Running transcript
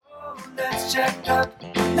Let's check up.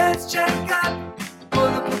 Let's check up. Pull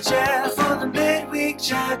up a chair for the Midweek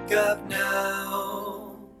Checkup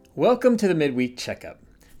now. Welcome to the Midweek Checkup.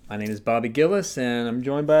 My name is Bobby Gilles, and I'm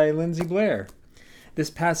joined by Lindsey Blair. This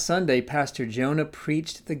past Sunday, Pastor Jonah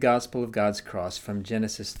preached the gospel of God's cross from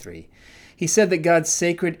Genesis 3. He said that God's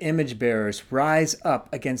sacred image bearers rise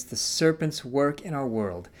up against the serpent's work in our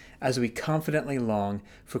world as we confidently long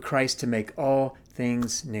for Christ to make all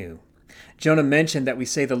things new. Jonah mentioned that we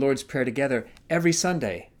say the Lord's Prayer together every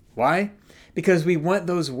Sunday. Why? Because we want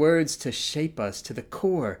those words to shape us to the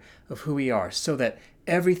core of who we are, so that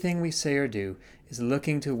everything we say or do is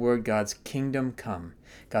looking toward God's kingdom come,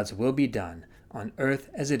 God's will be done on earth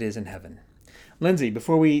as it is in heaven. Lindsey,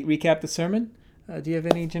 before we recap the sermon, do you have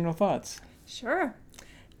any general thoughts? Sure.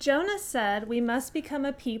 Jonah said we must become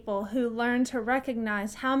a people who learn to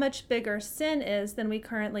recognize how much bigger sin is than we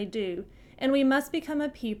currently do, and we must become a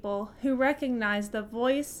people who recognize the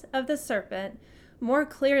voice of the serpent more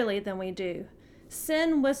clearly than we do.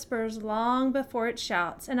 Sin whispers long before it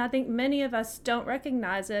shouts, and I think many of us don't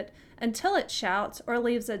recognize it until it shouts or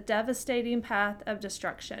leaves a devastating path of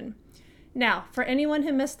destruction. Now, for anyone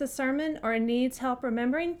who missed the sermon or needs help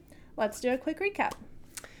remembering, let's do a quick recap.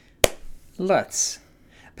 Let's.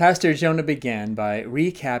 Pastor Jonah began by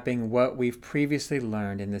recapping what we've previously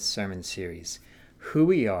learned in this sermon series, who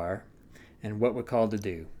we are and what we're called to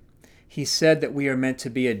do. He said that we are meant to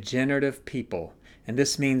be a generative people, and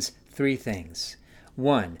this means three things.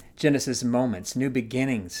 1, Genesis moments, new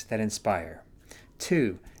beginnings that inspire.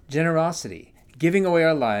 2, generosity, giving away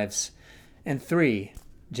our lives. And 3,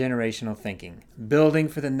 generational thinking, building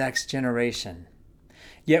for the next generation.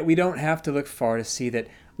 Yet we don't have to look far to see that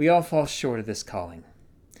we all fall short of this calling.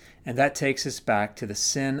 And that takes us back to the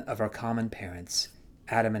sin of our common parents,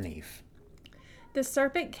 Adam and Eve. The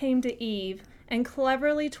serpent came to Eve and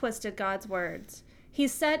cleverly twisted God's words. He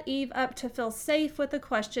set Eve up to feel safe with a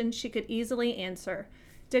question she could easily answer.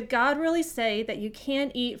 Did God really say that you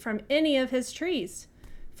can't eat from any of his trees?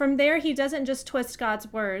 From there, he doesn't just twist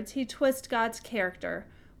God's words, he twists God's character.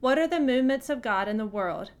 What are the movements of God in the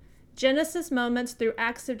world? Genesis moments through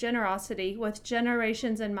acts of generosity with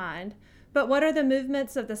generations in mind. But what are the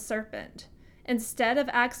movements of the serpent? Instead of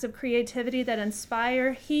acts of creativity that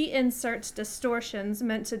inspire, he inserts distortions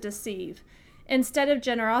meant to deceive. Instead of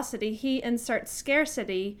generosity, he inserts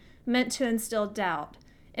scarcity meant to instill doubt.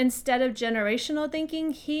 Instead of generational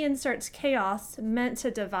thinking, he inserts chaos meant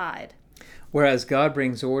to divide. Whereas God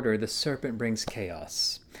brings order, the serpent brings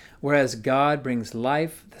chaos. Whereas God brings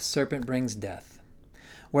life, the serpent brings death.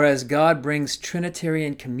 Whereas God brings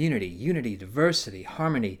Trinitarian community, unity, diversity,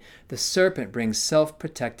 harmony, the serpent brings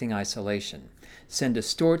self-protecting isolation. Sin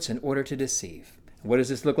distorts in order to deceive. What does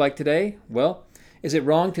this look like today? Well, is it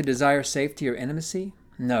wrong to desire safety or intimacy?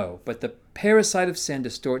 No, but the parasite of sin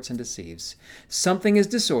distorts and deceives. Something is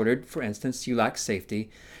disordered, for instance, you lack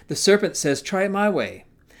safety. The serpent says, try it my way.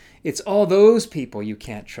 It's all those people you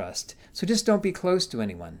can't trust, so just don't be close to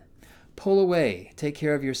anyone. Pull away, take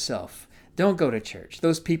care of yourself. Don't go to church.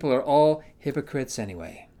 Those people are all hypocrites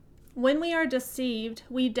anyway. When we are deceived,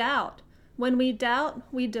 we doubt. When we doubt,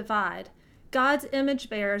 we divide. God's image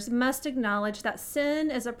bearers must acknowledge that sin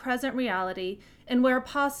is a present reality and, where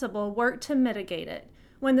possible, work to mitigate it.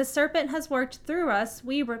 When the serpent has worked through us,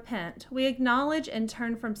 we repent. We acknowledge and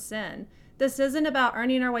turn from sin. This isn't about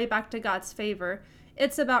earning our way back to God's favor.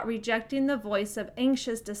 It's about rejecting the voice of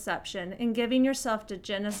anxious deception and giving yourself to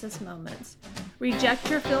Genesis moments. Reject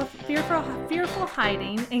your fearful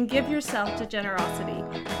hiding and give yourself to generosity.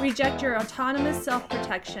 Reject your autonomous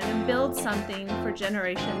self-protection and build something for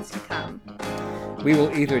generations to come. We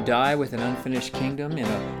will either die with an unfinished kingdom in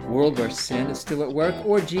a world where sin is still at work,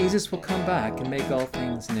 or Jesus will come back and make all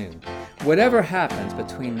things new. Whatever happens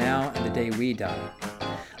between now and the day we die,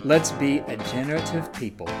 let's be a generative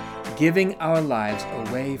people, giving our lives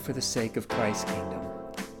away for the sake of Christ's kingdom.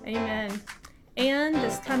 Amen. And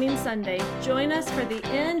this coming Sunday, join us for the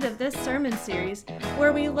end of this sermon series,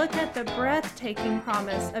 where we look at the breathtaking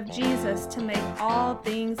promise of Jesus to make all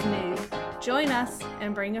things new. Join us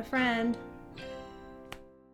and bring a friend.